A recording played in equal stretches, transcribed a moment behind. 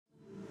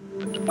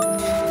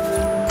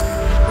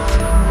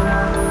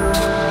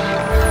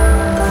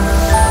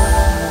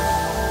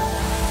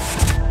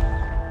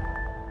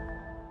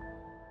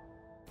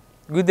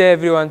Good day,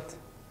 everyone.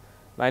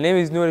 My name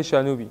is NOUR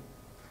ELSHARNOBY.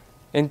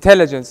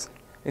 Intelligence.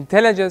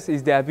 Intelligence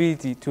is the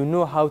ability to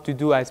know how to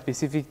do a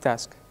specific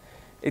task.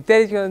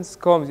 Intelligence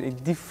comes in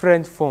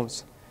different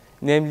forms,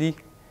 namely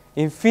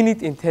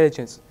infinite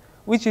intelligence,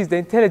 which is the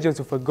intelligence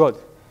of a God,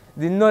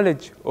 the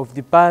knowledge of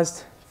the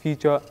past,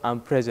 future,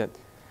 and present,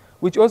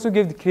 which also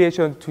gave the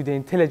creation to the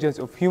intelligence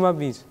of human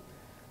beings,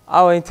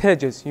 our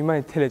intelligence, human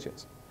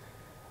intelligence,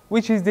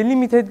 which is the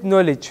limited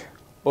knowledge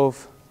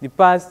of the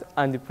past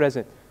and the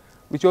present,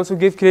 which also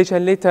gave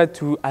creation later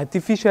to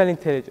artificial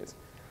intelligence.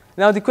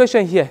 Now the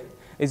question here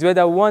is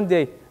whether one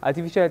day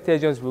artificial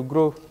intelligence will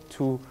grow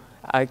to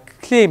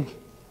claim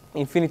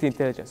infinite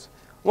intelligence.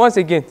 Once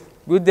again,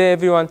 good day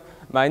everyone.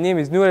 My name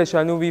is NOUR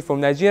ELSHARNOBY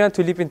from Nigerian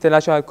Tulip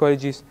International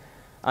Colleges,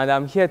 and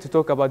I'm here to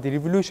talk about the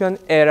revolution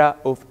era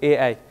of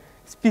AI,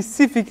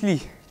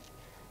 specifically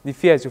the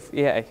fears of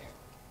AI.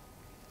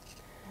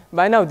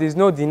 By now, there's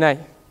no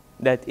denying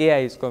that AI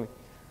is coming.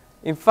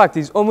 In fact,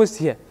 it's almost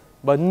here,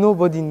 but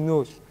nobody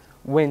knows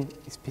when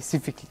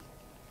specifically.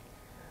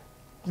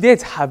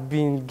 Dates have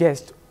been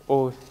guessed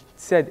or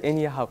said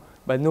anyhow,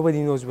 but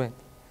nobody knows when.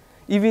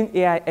 Even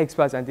AI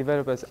experts and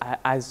developers are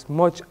as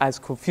much as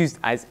confused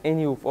as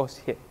any of us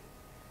here.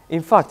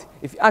 In fact,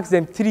 if you ask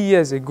them 3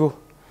 years ago,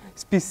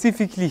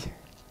 specifically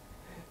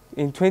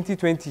in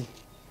 2020,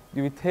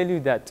 they will tell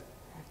you that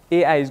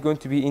AI is going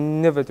to be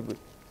inevitable.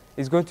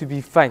 It's going to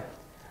be fine,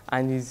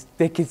 and it's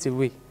decades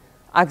away.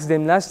 Ask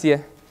them last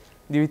year,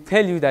 they will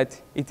tell you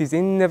that it is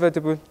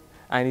inevitable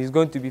and it's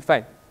going to be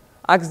fine.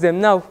 Ask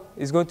them now,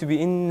 it's going to be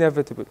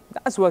inevitable.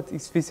 That's what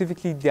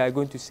specifically they are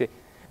going to say.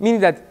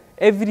 Meaning that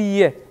every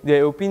year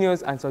their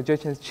opinions and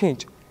suggestions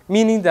change.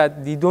 Meaning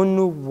that they don't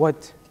know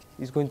what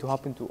is going to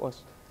happen to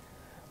us.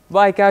 But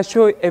I can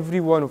assure every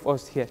one of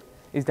us here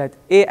is that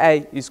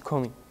AI is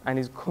coming, and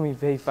it's coming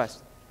very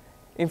fast.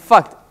 In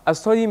fact, a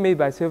study made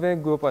by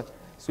Seven Global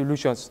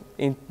Solutions,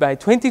 by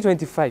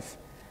 2025,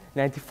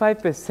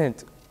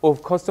 95%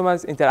 of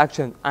customers'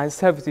 interaction and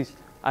services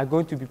are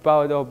going to be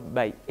powered up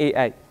by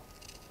AI.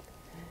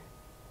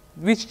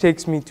 Which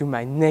takes me to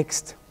my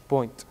next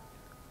point,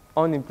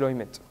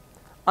 unemployment.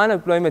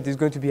 Unemployment is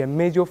going to be a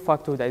major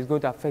factor that is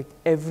going to affect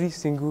every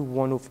single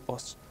one of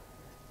us.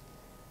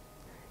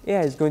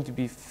 AI is going to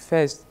be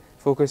first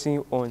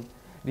focusing on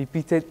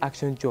repeated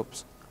action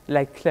jobs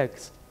like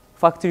clerks,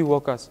 factory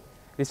workers,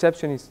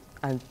 receptionists,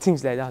 and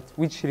things like that,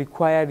 which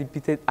require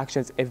repeated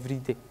actions every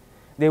day.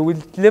 They will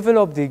level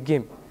up the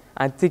game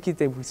and take it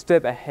a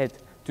step ahead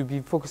to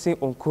be focusing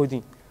on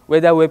coding,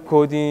 whether web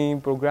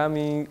coding,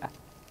 programming,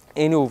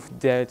 any of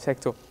their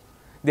sector.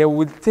 They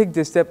will take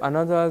the step,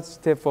 another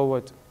step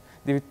forward,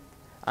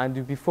 and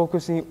will be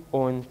focusing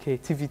on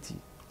creativity,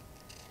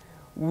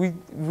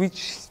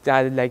 which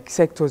are like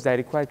sectors that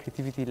require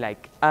creativity,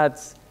 like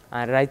arts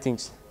and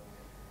writings.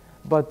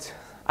 But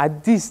are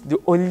these the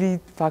only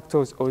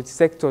factors or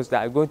sectors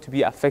that are going to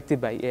be affected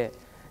by AI?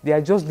 They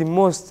are just the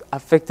most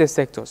affected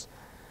sectors.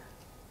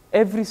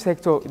 Every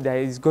sector that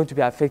is going to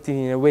be affected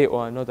in a way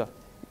or another,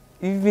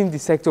 even the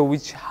sector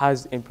which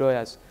has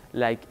employers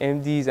like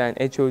MDs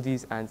and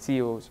HODs and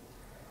CEOs.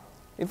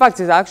 In fact,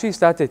 it actually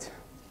started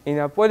in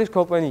a Polish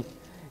company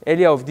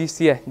earlier of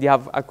this year. They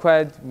have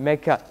acquired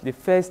Mecca, the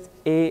first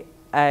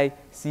AI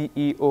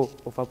CEO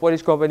of a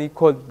Polish company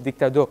called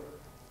Dictador.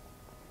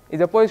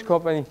 It's a Polish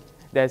company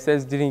that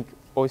sells drink,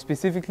 or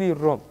specifically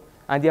rum,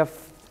 and they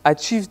have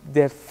achieved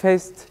their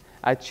first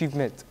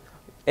achievement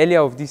earlier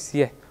of this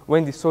year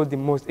when they sold the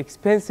most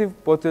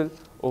expensive bottle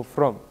of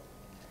rum.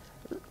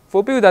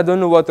 For people that don't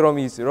know what rum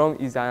is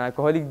an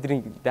alcoholic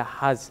drink that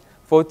has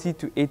 40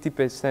 to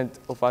 80%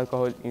 of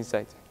alcohol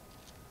inside.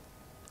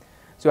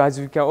 So as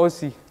we can all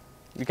see,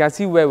 we can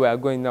see where we are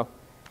going now.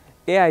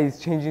 AI is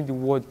changing the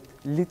world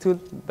little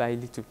by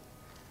little.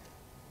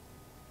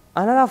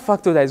 Another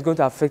factor that is going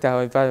to affect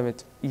our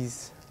environment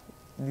is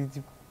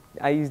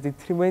the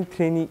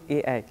training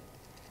AI.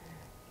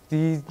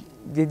 The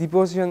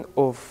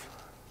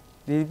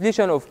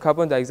depletion of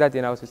carbon dioxide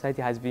in our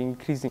society has been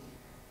increasing.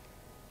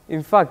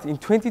 In fact, in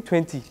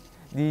 2020,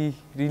 they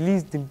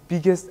released the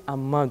biggest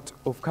amount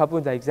of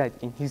carbon dioxide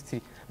in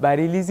history by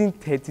releasing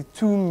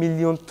 32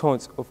 million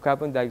tons of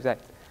carbon dioxide.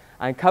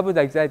 And carbon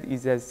dioxide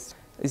is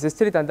a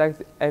straight and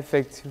direct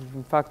effect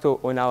factor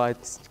on our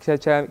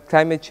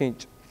climate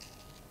change,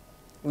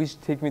 which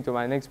takes me to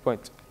my next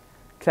point,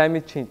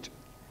 climate change.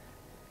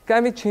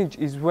 Climate change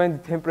is when the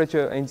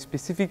temperature in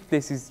specific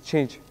places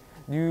change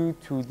due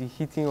to the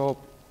heating up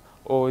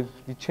or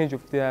the change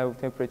of the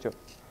temperature.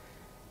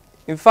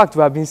 In fact,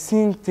 we have been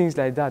seeing things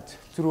like that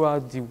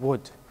throughout the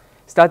world,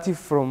 starting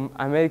from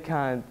America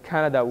and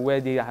Canada, where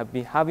they have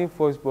been having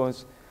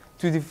firstborns,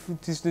 to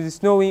the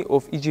snowing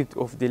of Egypt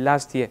of the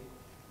last year.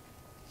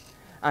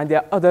 And there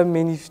are other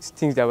many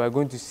things that we are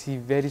going to see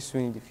very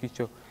soon in the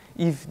future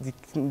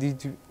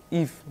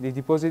if the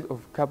deposit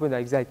of carbon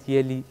dioxide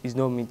yearly is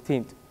not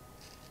maintained.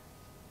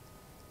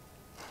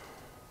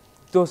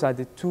 Those are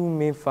the two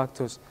main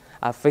factors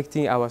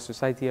affecting our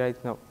society right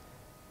now.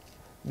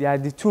 They are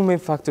the two main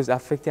factors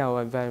affecting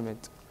our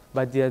environment,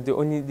 but they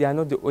are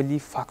not the only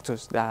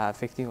factors that are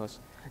affecting us.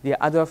 there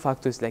are other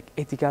factors like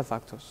ethical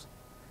factors.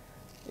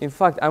 In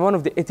fact, and one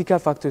of the ethical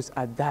factors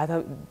are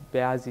data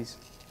biases.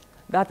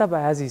 Data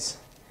biases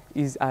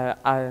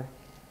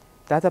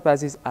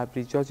are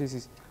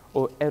prejudices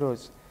or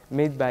errors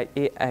made by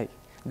AI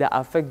that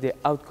affect the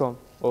outcome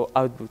or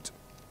output.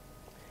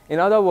 In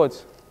other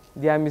words,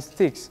 there are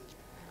mistakes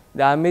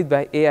that are made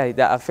by AI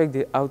that affect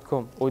the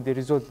outcome or the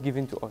result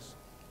given to us.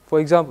 For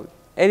example,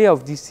 earlier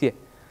of this year,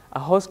 a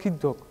husky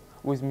dog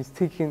was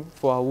mistaken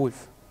for a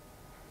wolf.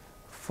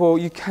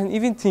 You can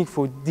even think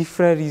for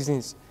different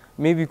reasons,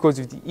 maybe because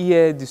of the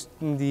ear,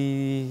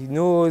 the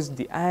nose,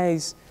 the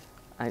eyes,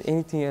 and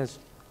anything else.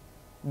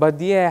 But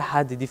the AI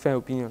had a different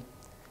opinion.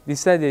 They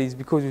said that it's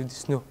because of the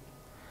snow.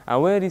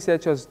 And when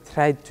researchers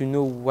tried to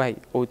know why,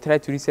 or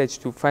tried to research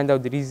to find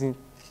out the reason,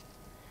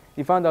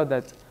 they found out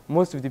that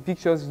most of the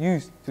pictures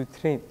used to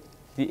train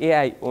the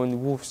AI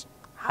on wolves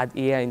had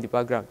AI in the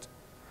background.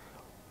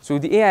 So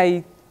the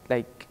AI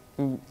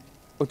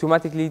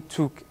automatically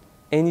took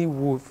any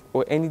wolf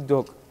or any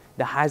dog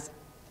that has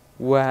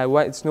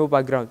where its no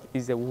background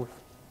is a wolf.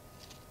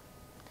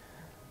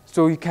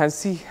 So you can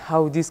see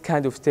how this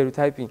kind of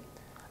stereotyping,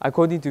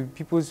 according to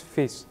people's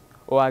face,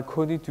 or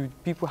according to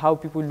how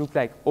people look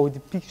like, or the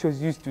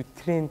pictures used to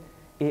train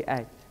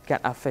AI can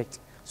affect.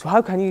 So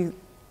how can you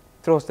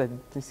trust a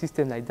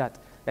system like that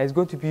is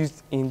going to be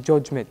used in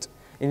judgment,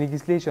 in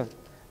legislation,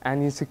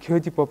 and in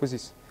security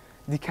purposes?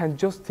 They can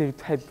just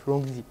stereotype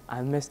wrongly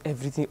and mess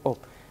everything up,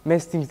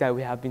 mess things that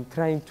we have been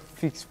trying to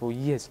fix for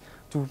years,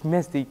 to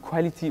mess the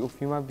equality of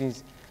human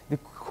beings. The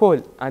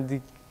call and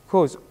the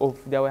cause of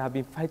that we have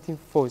been fighting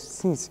for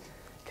since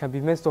can be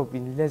messed up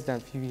in less than a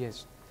few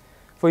years.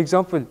 For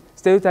example,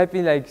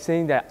 stereotyping like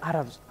saying that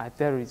Arabs are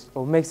terrorists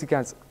or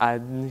Mexicans are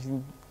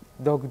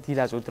dog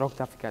dealers or drug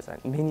traffickers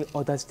and many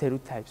other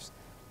stereotypes.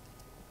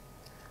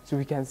 So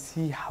we can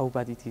see how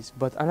bad it is.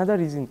 But another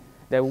reason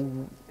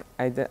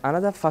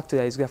another factor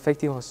that is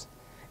affecting us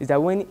is that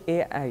when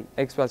AI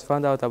experts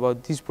found out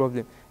about this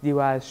problem, they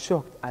were as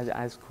shocked and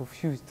as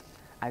confused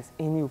as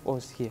any of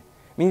us here,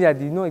 meaning that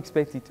they did not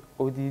expect it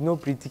or they did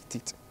not predict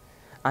it.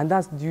 And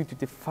that's due to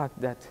the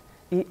fact that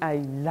AI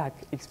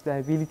lacks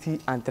explainability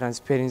and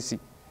transparency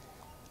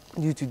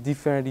due to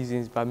different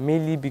reasons, but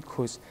mainly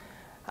because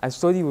a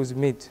study was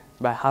made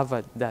by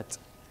Harvard that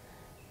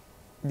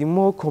the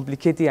more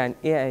complicated an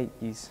AI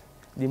is,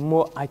 the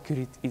more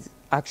accurate it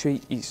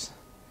actually is.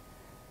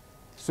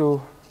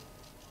 So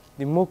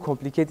the more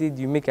complicated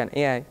you make an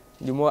AI,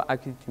 the more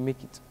accurate you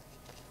make it.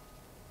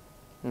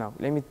 Now,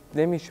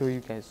 let me show you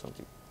guys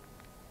something.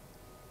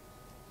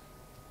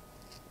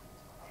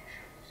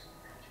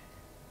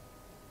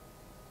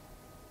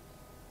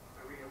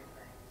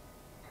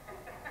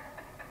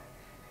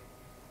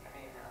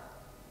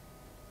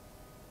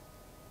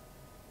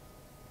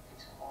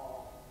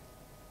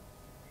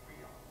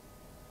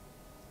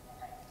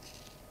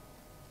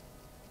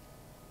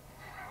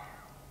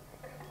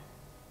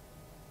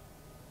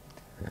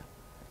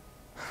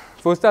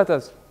 For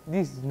starters,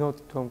 this is not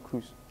Tom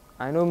Cruise.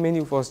 I know many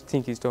of us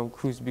think it's Tom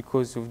Cruise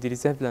because of the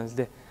resemblance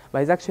there,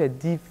 but it's actually a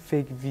deep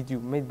fake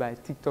video made by a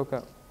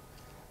TikToker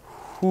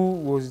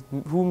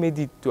who made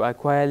it to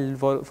acquire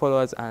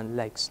followers and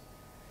likes.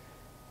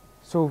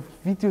 So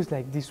videos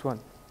like this one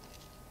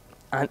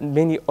and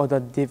many other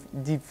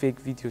deep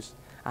fake videos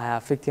are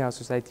affecting our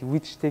society,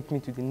 which take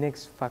me to the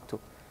next factor: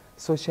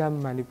 social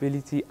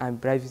manipulation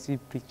and privacy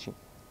breaching.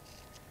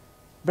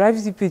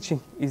 Privacy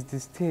breaching is the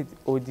state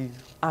or the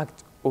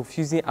act of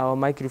using our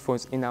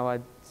microphones in our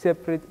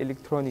separate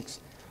electronics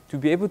to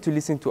be able to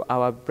listen to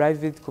our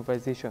private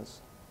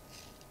conversations.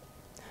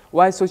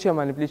 While social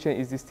manipulation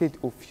is the state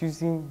of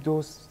using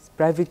those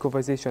private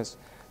conversations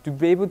to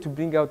be able to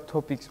bring out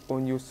topics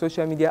on your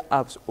social media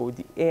apps or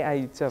the AI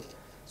itself,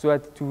 so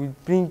that to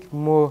bring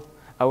more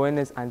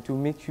awareness and to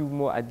make you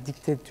more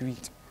addicted to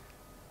it,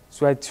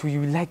 so that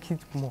you like it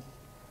more,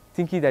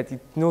 thinking that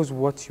it knows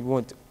what you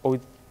want or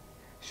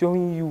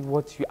showing you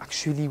what you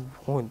actually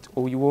want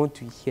or you want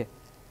to hear.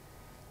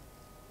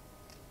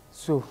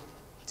 So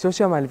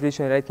social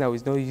manipulation right now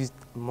is not used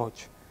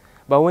much.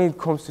 But when it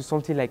comes to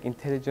something like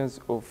intelligence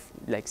of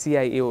like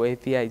CIA or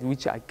FBI,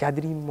 which are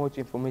gathering much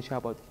information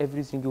about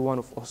every single one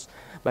of us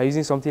by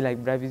using something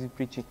like privacy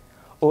breaching,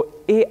 or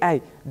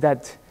AI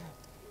that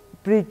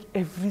break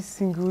every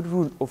single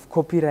rule of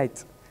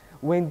copyright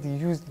when they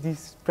use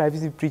this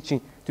privacy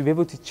breaching to be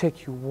able to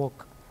check your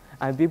work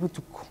and be able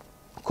to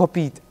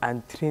copy it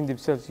and train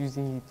themselves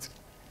using it.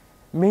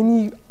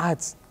 Many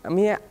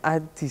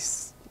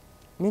artists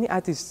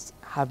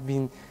have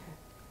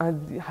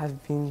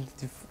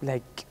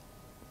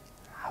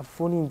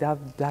fallen in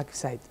that black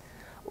side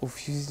of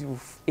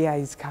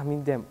AI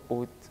scamming them,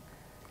 or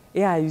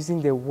AI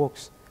using their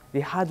works,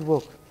 their hard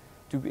work,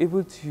 to be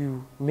able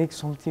to make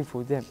something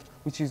for them,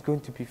 which is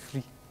going to be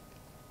free.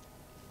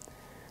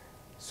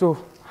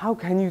 So how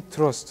can you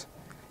trust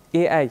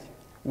AI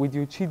with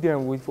your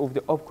children of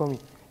the upcoming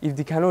if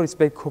they cannot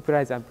respect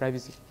copyright and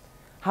privacy?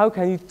 How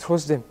can you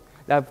trust them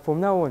that from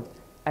now on,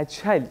 a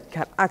child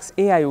can ask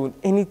AI on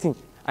anything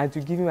and to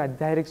give him a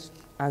direct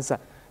answer,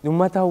 no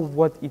matter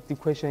what the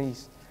question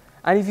is?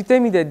 And if you tell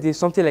me that there's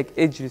something like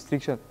age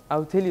restriction,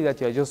 I'll tell you that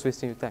you are just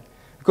wasting your time.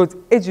 Because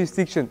age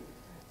restriction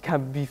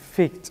can be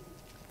faked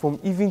from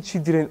even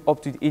children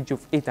up to the age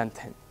of 8 and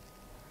 10.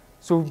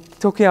 So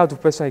talking out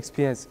of personal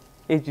experience,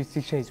 age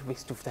restriction is a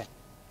waste of time.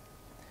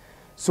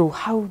 So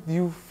how do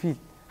you feel?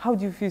 How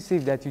do you feel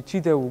safe that your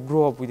children will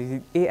grow up with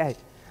an AI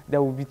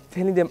that will be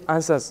telling them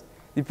answers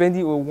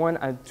depending on 1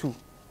 and 2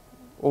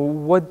 or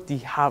what they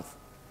have?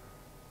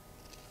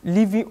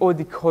 Leaving all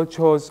the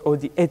cultures or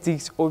the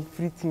ethics,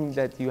 everything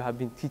that you have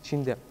been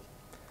teaching them.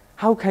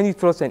 How can you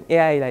trust an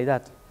AI like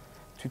that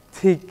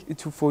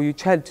for your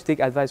child to take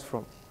advice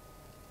from?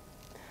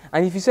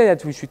 And if you say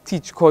that we should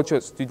teach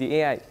cultures to the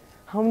AI,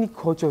 how many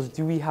cultures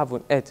do we have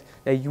on earth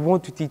that you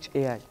want to teach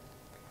AI?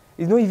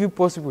 It's not even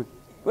possible.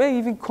 When it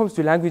even comes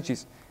to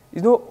languages,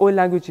 it's not all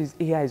languages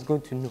AI is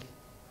going to know.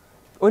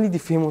 Only the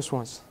famous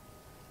ones.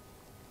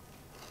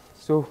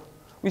 So,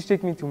 which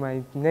takes me to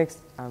my next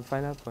and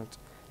final point.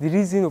 The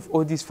reason of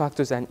all these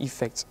factors and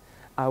effects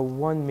are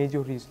one major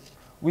reason,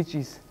 which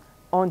is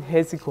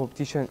unhealthy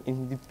competition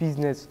in the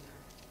business.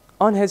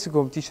 Unhealthy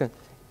competition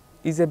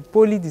is a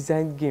poorly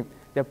designed game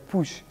that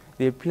push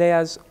the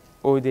players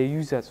or the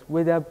users,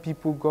 whether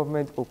people,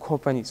 government, or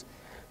companies,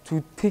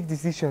 to take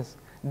decisions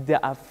that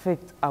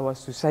affect our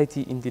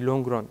society in the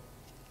long run.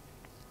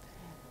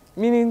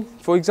 Meaning,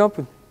 for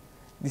example,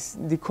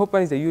 the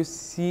companies that use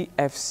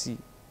CFC,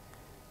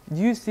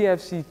 use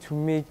CFC to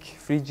make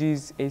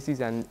fridges, ACs,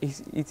 and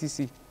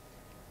etc.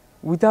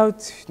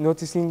 without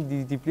noticing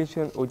the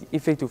depletion or the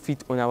effect of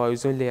it on our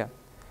ozone layer.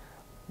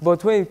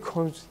 But when it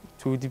comes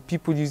to the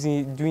people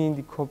doing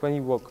the company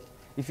work,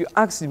 if you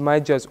ask the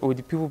managers or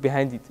the people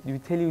behind it, they will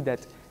tell you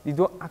that they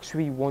don't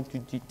actually want to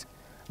do it,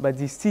 but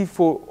they still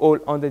fall all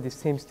under the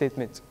same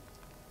statement.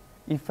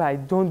 If I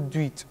don't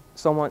do it,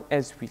 someone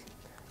else will.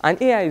 And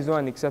AI is not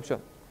an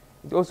exception.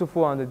 It also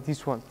falls under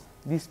this one,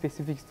 this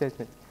specific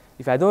statement.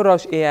 If I don't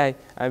rush AI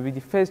and be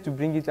the first to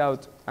bring it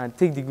out and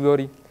take the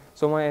glory,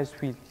 someone else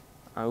will,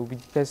 and will be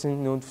the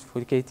person known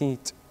for getting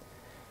it.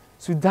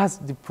 So that's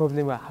the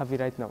problem we're having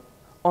right now.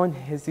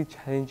 Unhealthy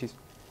challenges,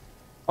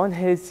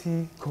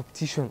 unhealthy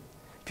competition.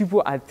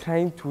 People are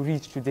trying to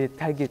reach to their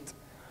target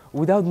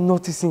without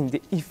noticing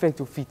the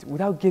effect of it,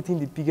 without getting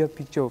the bigger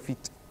picture of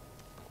it.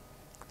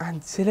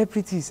 And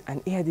celebrities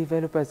and AI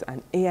developers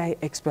and AI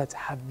experts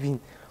have been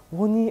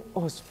warning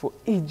us for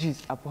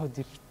ages about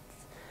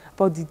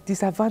the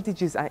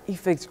disadvantages and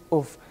effects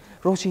of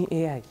rushing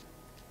AI.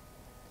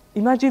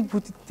 Imagine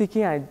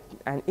taking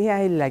an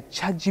AI like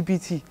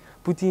ChatGPT,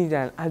 putting it in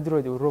an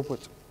Android or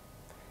robot.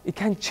 It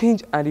can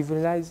change and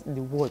revolutionize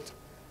the world,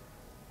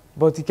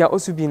 but it can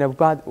also be in a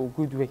bad or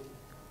good way.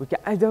 We can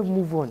either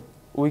move on,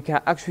 or we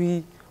can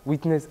actually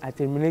witness a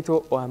Terminator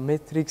or a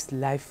Matrix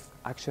live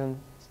action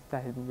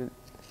style,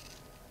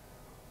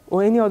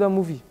 or any other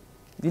movie.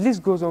 The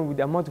list goes on with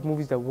the amount of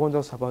movies that warned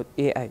us about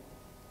AI.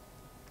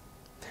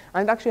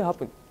 And it actually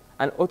happened.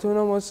 An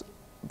autonomous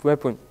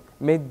weapon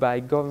made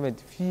by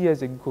government a few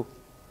years ago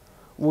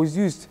was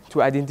used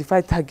to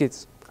identify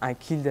targets and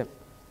kill them.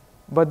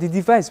 But the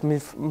device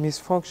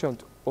misfunctioned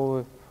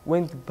or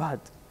went bad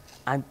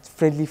and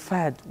friendly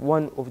fired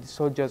one of the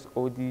soldiers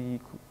or the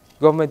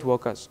government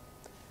workers.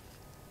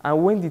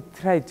 And when they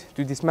tried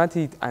to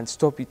dismantle it and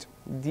stop it,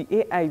 the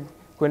AI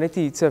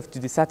connected itself to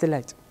the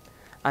satellite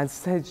and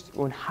searched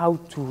on how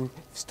to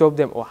stop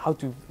them or how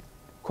to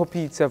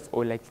copy itself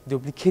or like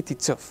duplicate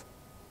itself.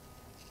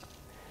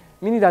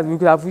 Meaning that we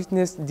could have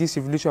witnessed this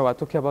revolution we're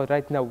talking about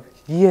right now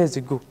years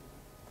ago.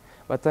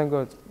 But thank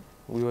God,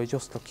 we were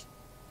just lucky.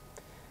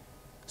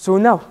 So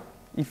now,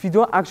 if you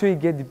don't actually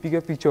get the bigger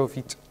picture of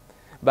it,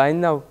 by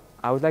now,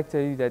 I would like to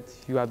tell you that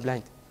you are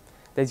blind,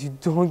 that you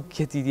don't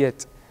get it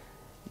yet,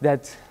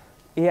 that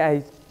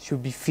AI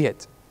should be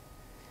feared.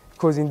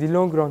 Because in the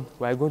long run,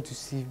 we are going to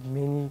see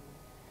many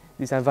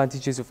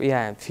disadvantages of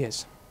AI and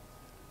fears.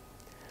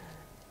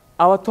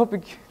 Our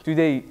topic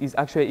today is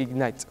actually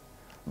Ignite,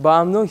 but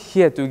I'm not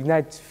here to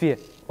ignite fear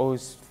or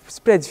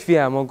spread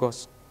fear among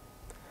us.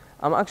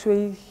 I'm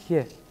actually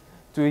here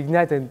to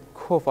ignite a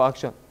call for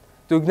action,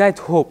 to ignite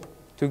hope,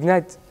 to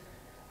ignite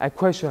a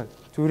question,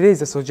 to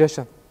raise a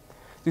suggestion,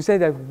 to say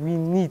that we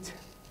need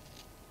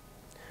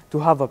to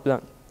have a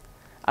plan.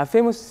 A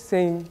famous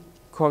saying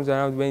comes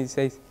around when it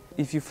says,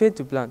 if you fail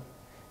to plan,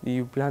 then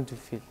you plan to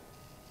fail.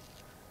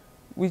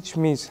 Which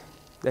means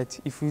that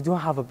if we don't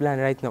have a plan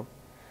right now,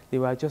 they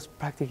were just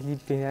practically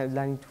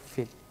planning to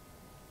fail.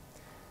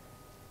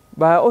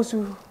 But I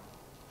also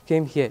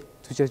came here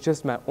to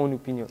suggest my own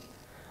opinion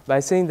by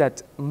saying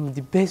that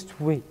the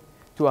best way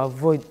to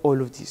avoid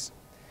all of this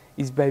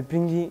is by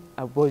bringing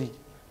a body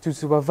to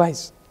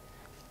supervise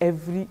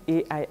every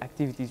AI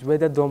activities,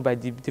 whether done by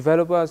the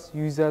developers,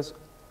 users,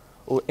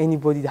 or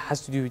anybody that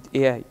has to do with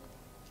AI.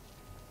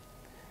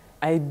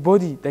 A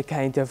body that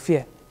can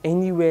interfere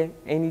anywhere,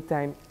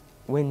 anytime,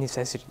 when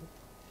necessary.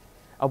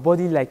 A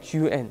body like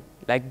UN,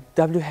 like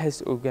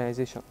WHO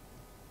organization.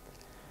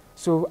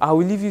 So I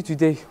will leave you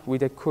today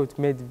with a quote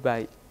made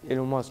by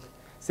Elon Musk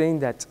saying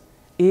that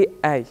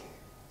AI,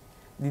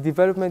 the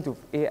development of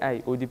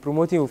AI or the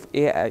promoting of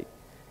AI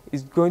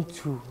is going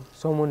to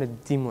summon a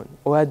demon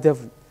or a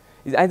devil.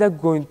 It's either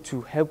going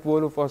to help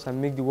all of us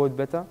and make the world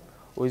better,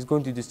 or it's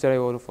going to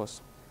destroy all of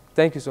us.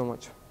 Thank you so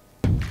much.